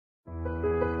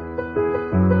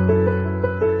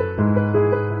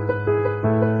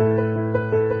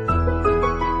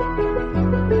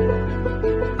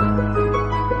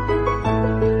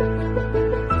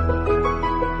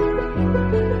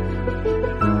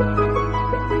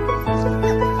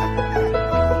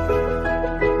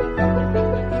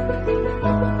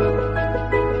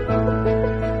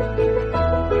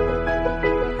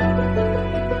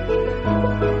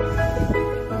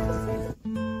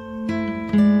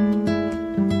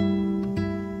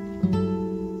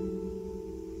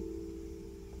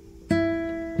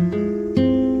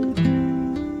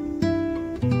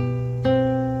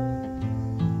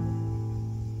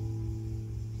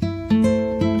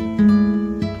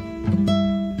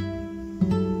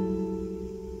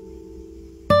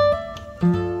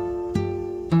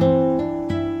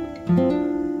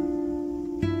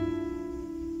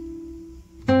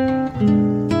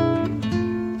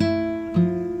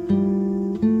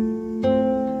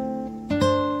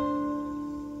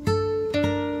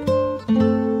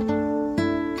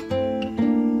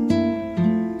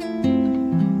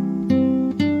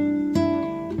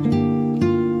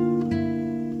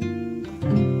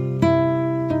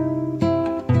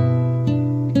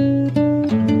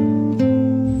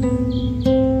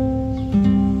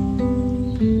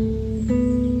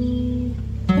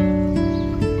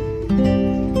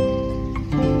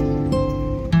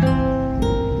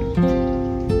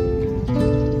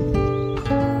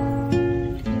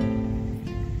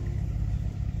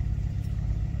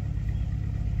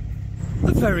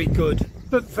very good,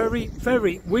 but very,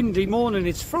 very windy morning.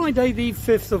 It's Friday the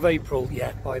 5th of April,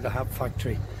 yeah, by the Hat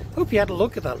Factory. Hope you had a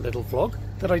look at that little vlog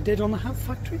that I did on the Hat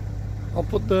Factory. I'll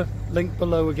put the link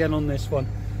below again on this one.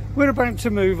 We're about to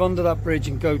move under that bridge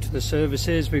and go to the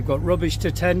services. We've got rubbish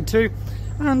to tend to,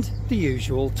 and the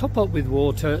usual, top up with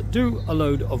water, do a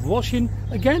load of washing.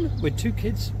 Again, with 2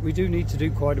 kids, we do need to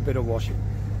do quite a bit of washing.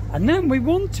 And then we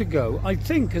want to go, I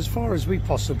think, as far as we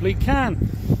possibly can.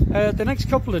 The next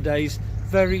couple of days,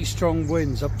 very strong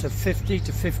winds, up to 50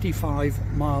 to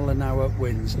 55 mile an hour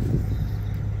winds.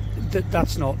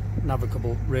 That's not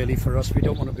navigable really for us. We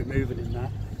don't want to be moving in that.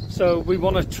 So we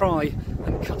want to try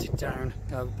and cut it down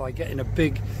by getting a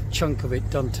big chunk of it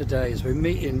done today, as we're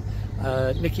meeting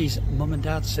Nikki's mum and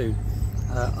dad soon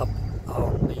up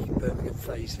on the Birmingham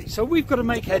Fazeley. So we've got to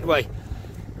make headway.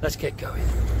 Let's get going.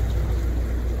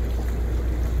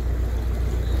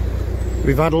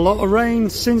 We've had a lot of rain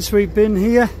since we've been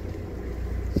here.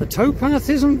 The towpath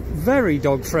isn't very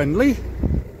dog friendly.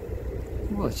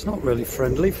 Well, it's not really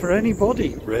friendly for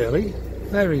anybody, really.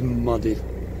 Very muddy.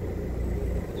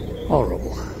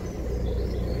 Horrible.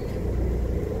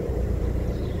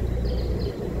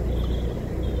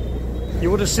 You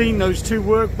would have seen those 2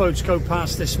 workboats go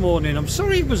past this morning. I'm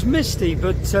sorry it was misty,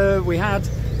 but we had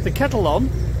the kettle on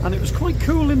and it was quite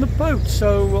cool in the boat,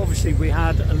 so obviously we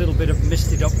had a little bit of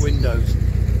misted up windows.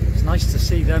 It's nice to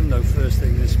see them though first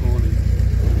thing this morning.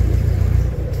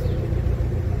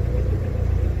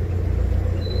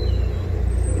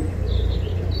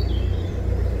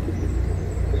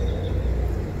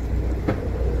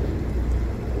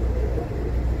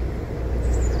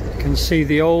 You can see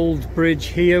the old bridge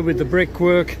here with the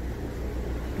brickwork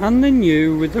and the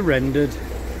new with the rendered.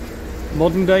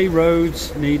 Modern day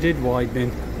roads needed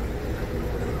widening.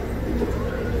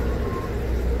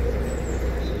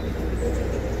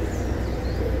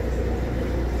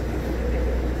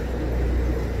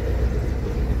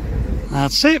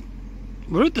 That's it.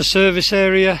 We're at the service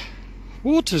area.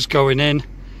 Water's going in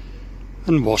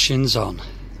and washing's on.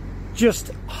 Just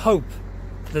hope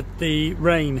that the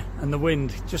rain and the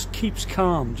wind just keeps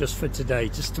calm just for today,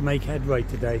 just to make headway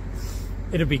today.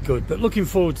 It'll be good, but looking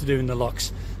forward to doing the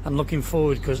locks, and looking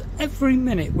forward because every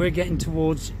minute we're getting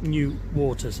towards new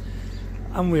waters,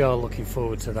 and we are looking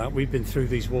forward to that. We've been through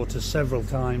these waters several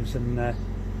times, and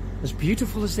as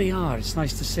beautiful as they are, it's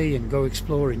nice to see and go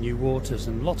exploring new waters,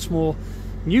 and lots more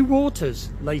new waters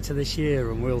later this year,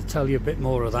 and we'll tell you a bit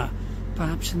more of that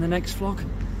perhaps in the next vlog.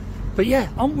 But yeah,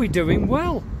 aren't we doing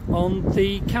well on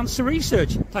the cancer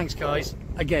research? Thanks guys,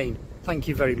 again, thank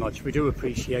you very much. We do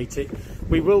appreciate it.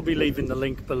 We will be leaving the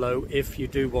link below if you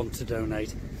do want to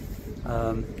donate.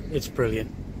 It's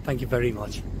brilliant. Thank you very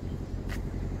much.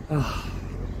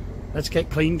 Let's get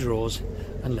clean drawers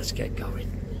and let's get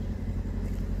going.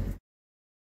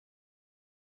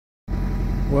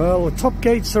 Well, the top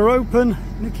gates are open.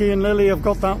 Nikki and Lily have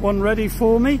got that one ready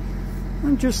for me.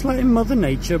 I'm just letting Mother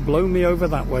Nature blow me over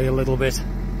that way a little bit.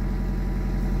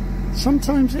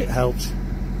 Sometimes it helps,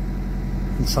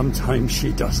 and sometimes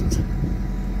she doesn't.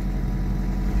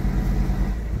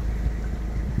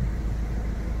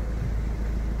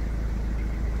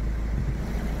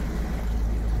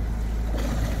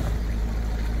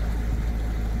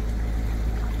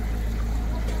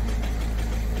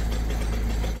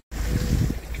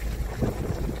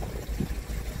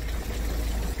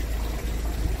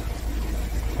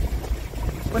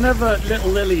 Whenever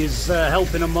little Lily is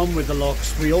helping her mum with the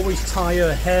locks, we always tie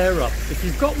her hair up. If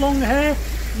you've got long hair,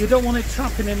 you don't want it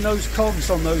trapping in those cogs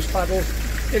on those paddles.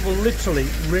 It will literally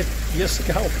rip your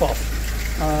scalp off.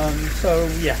 So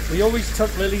yeah, we always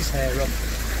tuck Lily's hair up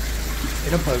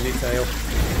in a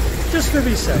ponytail, just to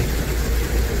be safe.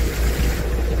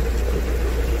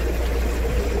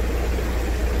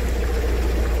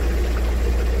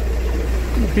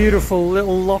 Beautiful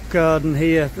little lock garden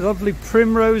here. Lovely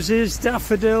primroses,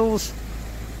 daffodils,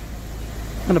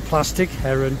 and a plastic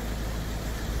heron.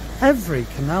 Every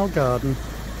canal garden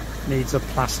needs a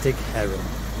plastic heron.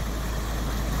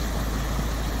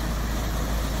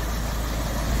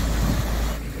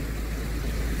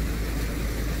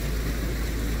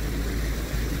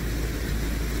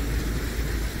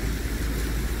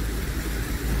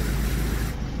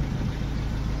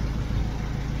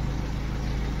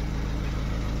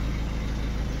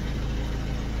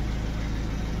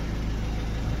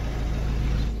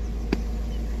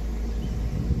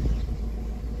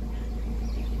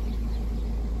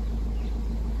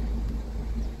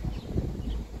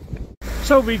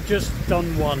 So we've just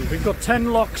done one. We've got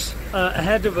 10 locks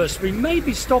ahead of us. We may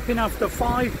be stopping after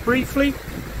 5 briefly,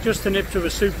 just to nip to a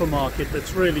supermarket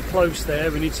that's really close there.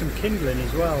 We need some kindling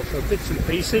as well, so bits and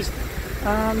pieces.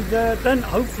 and then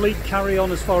hopefully carry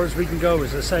on as far as we can go.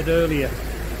 As I said earlier,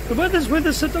 the weather's with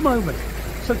us at the moment,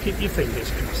 so keep your fingers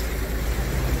crossed.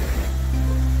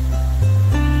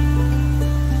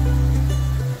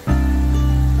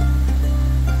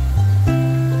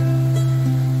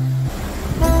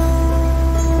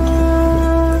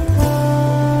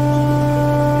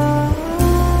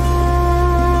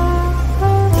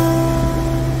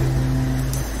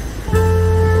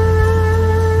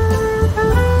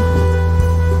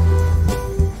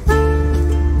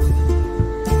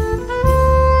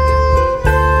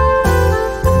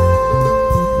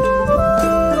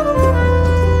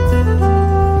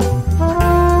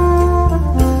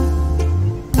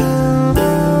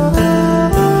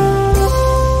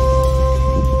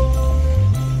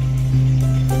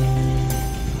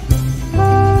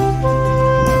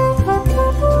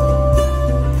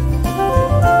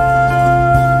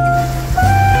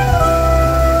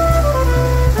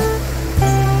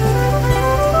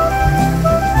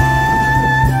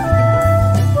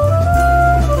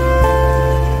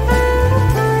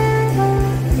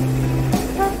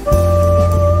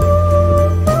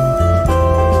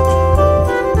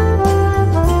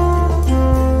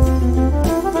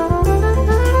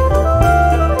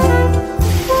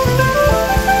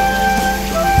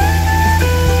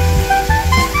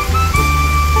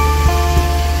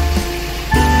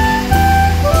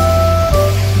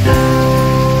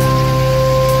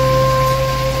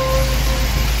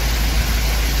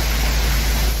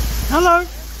 Hello.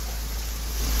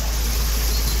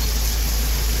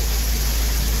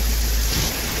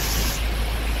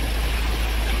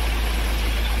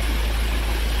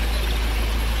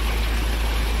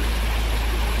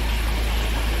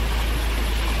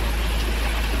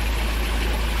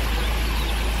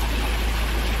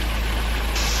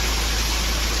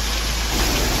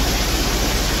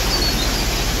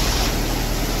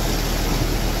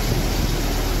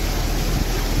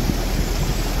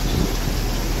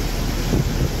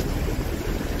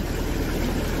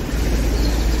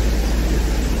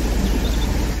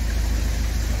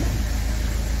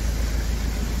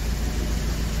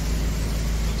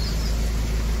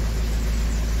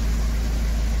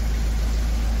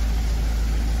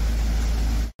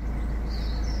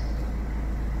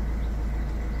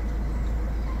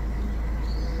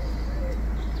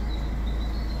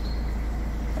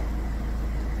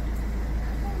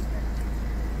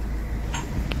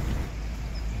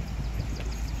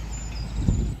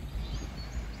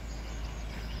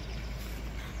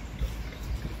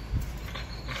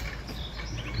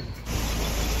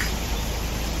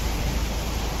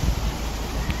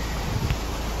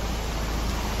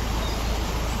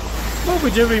 Well,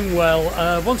 we're doing well.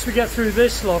 Once we get through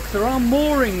this lock, there are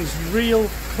moorings real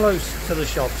close to the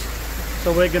shops,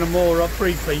 so we're going to moor up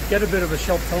briefly, get a bit of a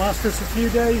shop to last us a few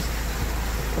days,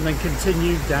 and then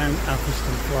continue down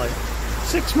Atherstone Flight.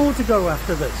 6 more to go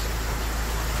after this.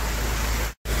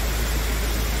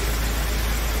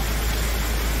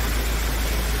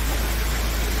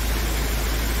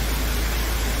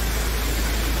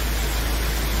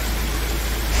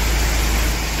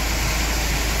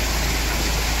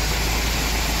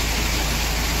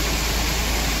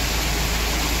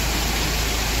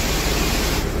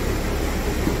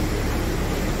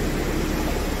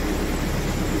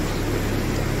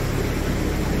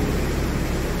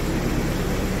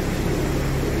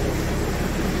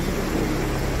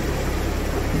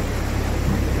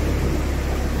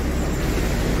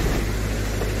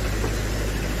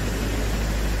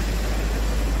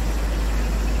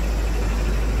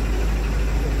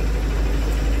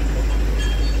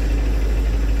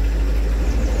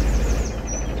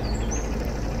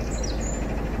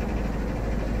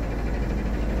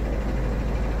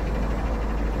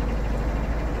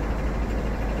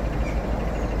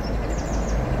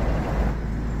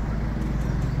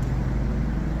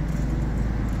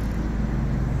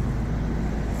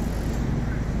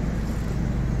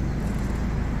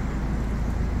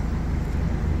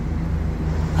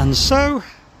 And so,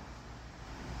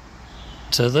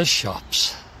 to the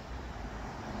shops.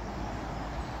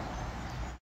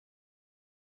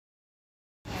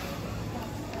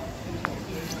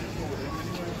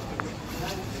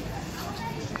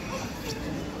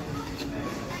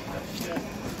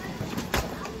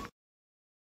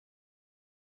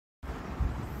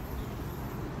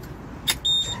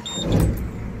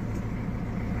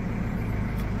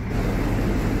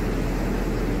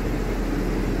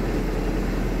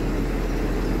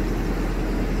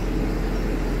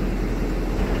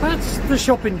 That's the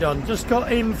shopping done. Just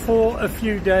got in for a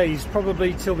few days,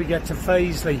 probably till we get to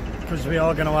Paisley, because we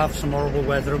are going to have some horrible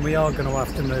weather and we are going to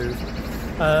have to move.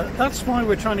 That's why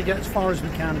we're trying to get as far as we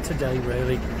can today,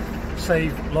 really.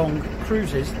 Save long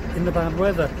cruises in the bad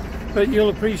weather. But you'll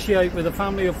appreciate, with a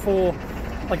family of 4,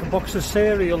 like a box of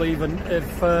cereal even,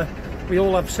 if we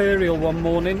all have cereal one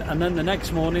morning and then the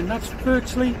next morning, that's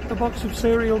virtually the box of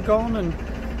cereal gone and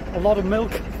a lot of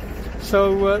milk.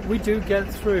 So we do get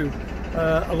through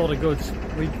a lot of goods.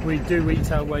 We do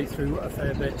eat our way through a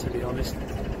fair bit, to be honest.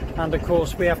 And of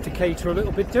course we have to cater a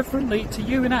little bit differently to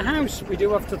you in a house. We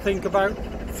do have to think about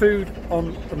food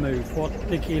on the move, what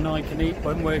Nikki and I can eat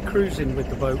when we're cruising with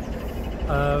the boat.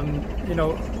 You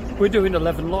know, we're doing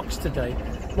 11 locks today.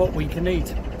 What we can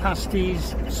eat,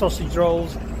 pasties, sausage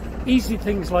rolls, easy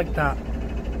things like that,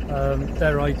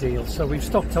 they're ideal. So we've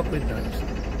stocked up with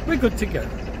those. We're good to go.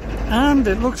 And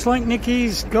it looks like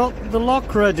Nikki's got the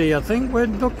lock ready. I think we're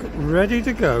ready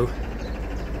to go.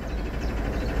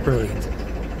 Brilliant.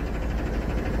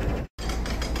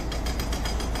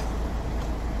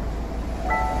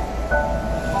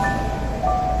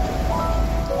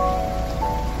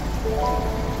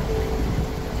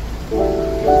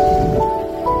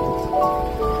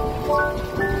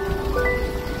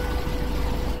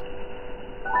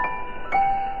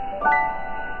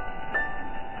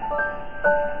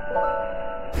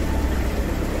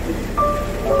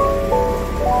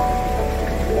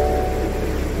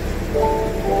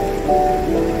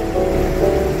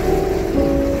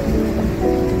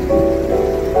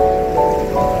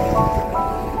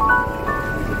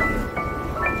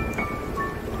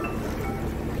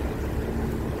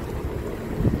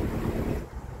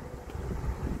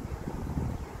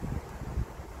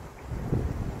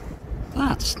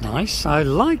 That's nice, I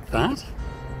like that.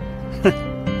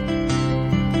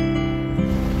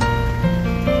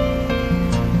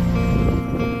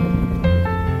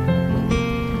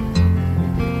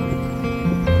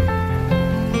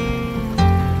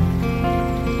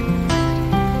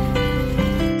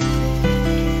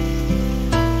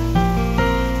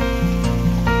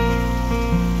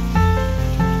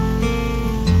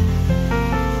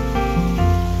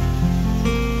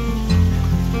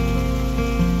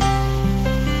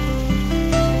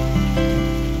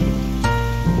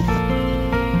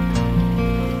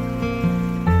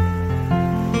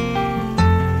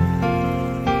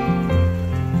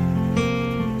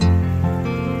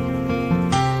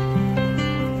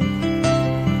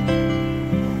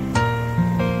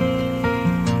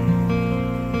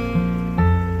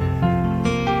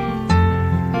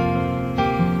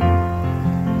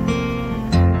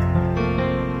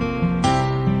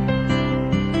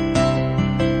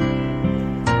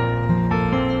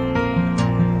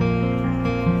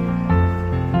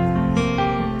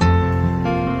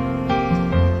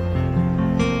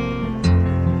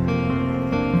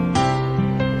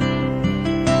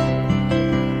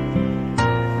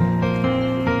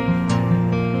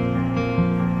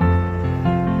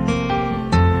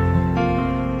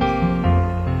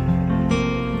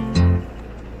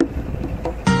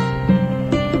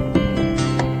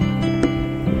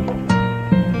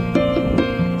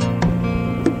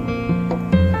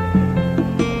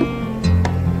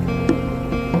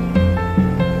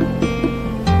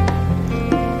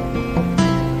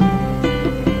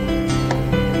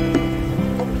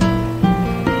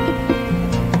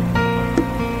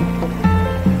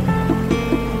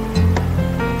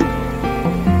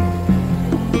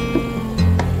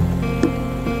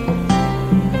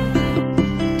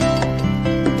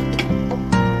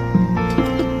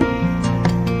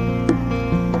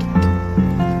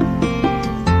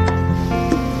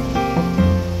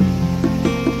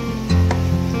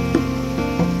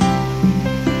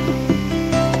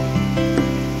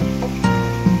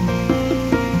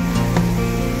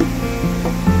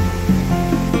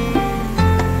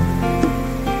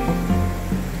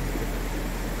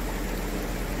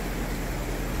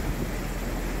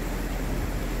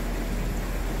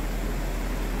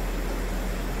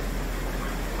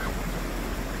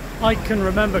 I can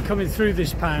remember coming through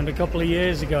this pound a couple of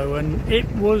years ago and it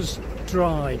was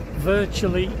dry,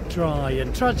 virtually dry,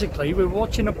 and tragically we were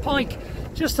watching a pike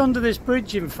just under this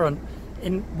bridge in front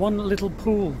in one little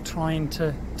pool trying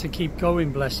to keep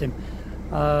going, bless him.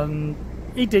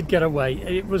 He did get away,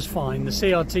 it was fine. The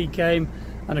CRT came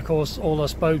and of course all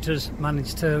us boaters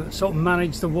managed to sort of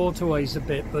manage the waterways a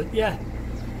bit, but yeah,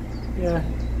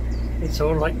 it's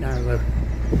all right now though.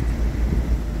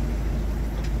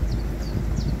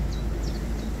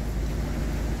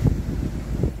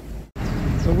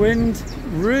 The wind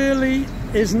really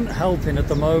isn't helping at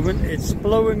the moment. It's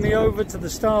blowing me over to the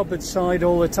starboard side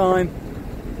all the time.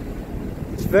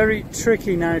 It's very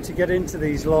tricky now to get into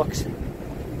these locks,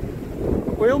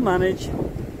 but we'll manage.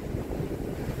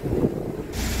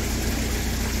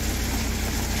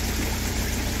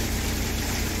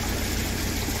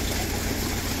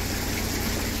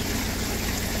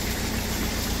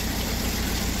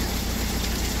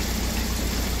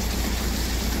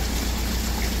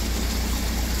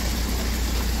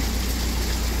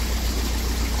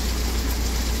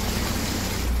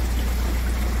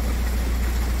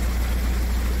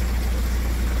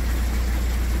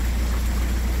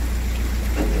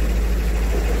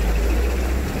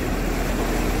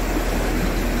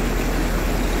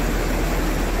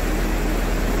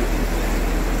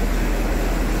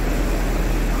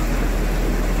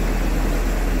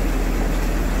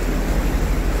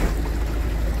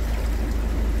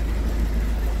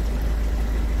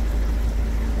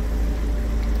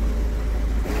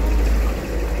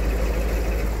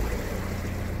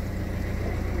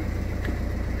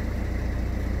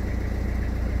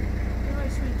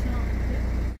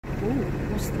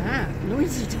 What's that?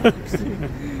 Noisy dogs.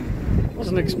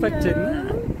 Wasn't expecting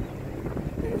that.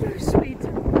 They're very sweet.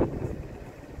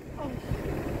 Oh.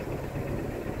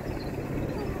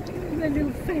 Their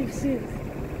little faces.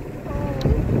 Oh.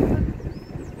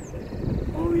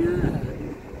 Oh yeah.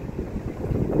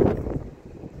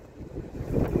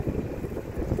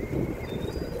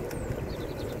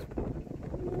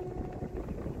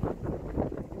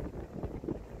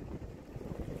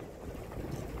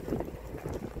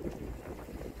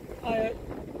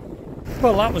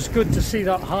 Well, that was good to see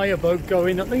that higher boat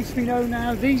going. At least we know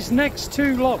now these next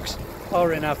two locks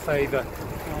are in our favour.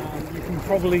 You can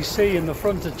probably see in the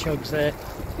front of Chugs there,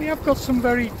 we have got some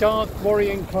very dark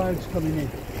worrying clouds coming in.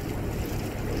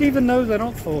 Even though they're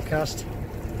not forecast,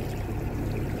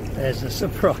 there's a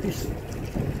surprise.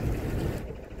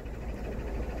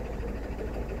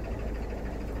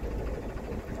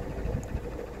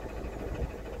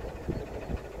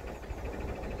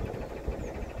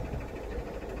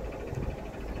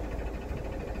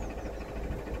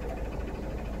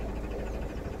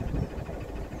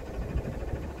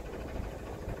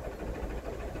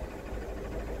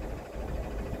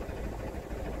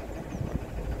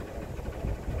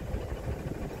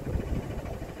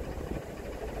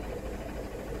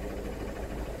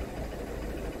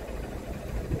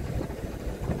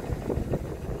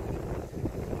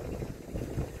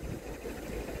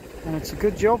 And it's a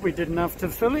good job we didn't have to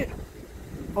fill it.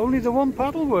 Only the one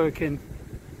paddle working.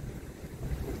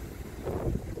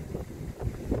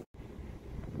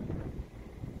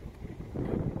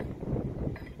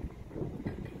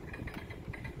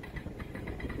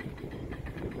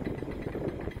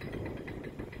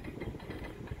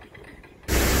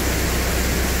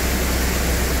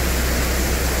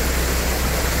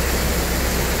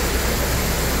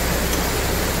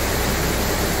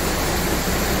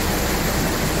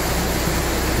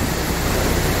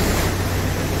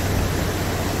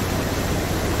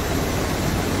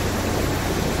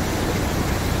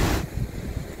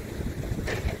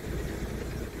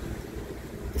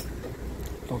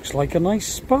 Looks like a nice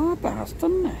spa bath,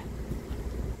 doesn't it?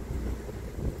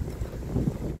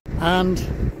 And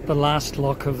the last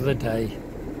lock of the day.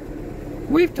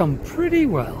 We've done pretty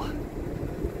well.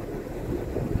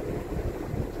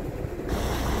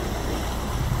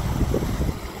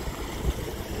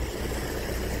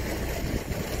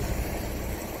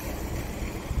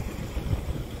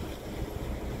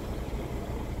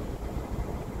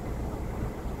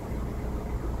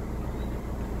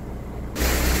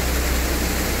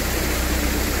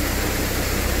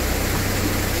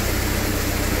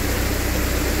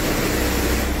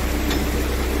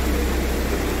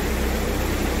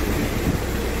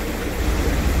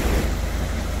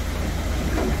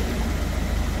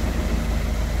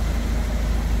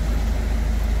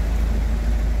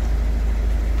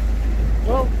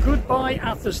 Goodbye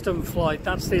Atherstone flight,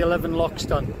 that's the 11 locks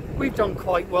done. We've done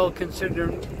quite well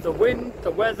considering the wind,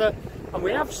 the weather, and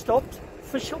we have stopped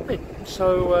for shopping.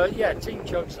 So yeah, Team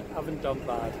Chugs haven't done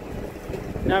bad.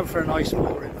 Now for a nice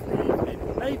mooring for the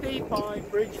evening. Maybe by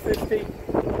Bridge 50,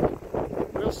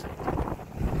 we'll see.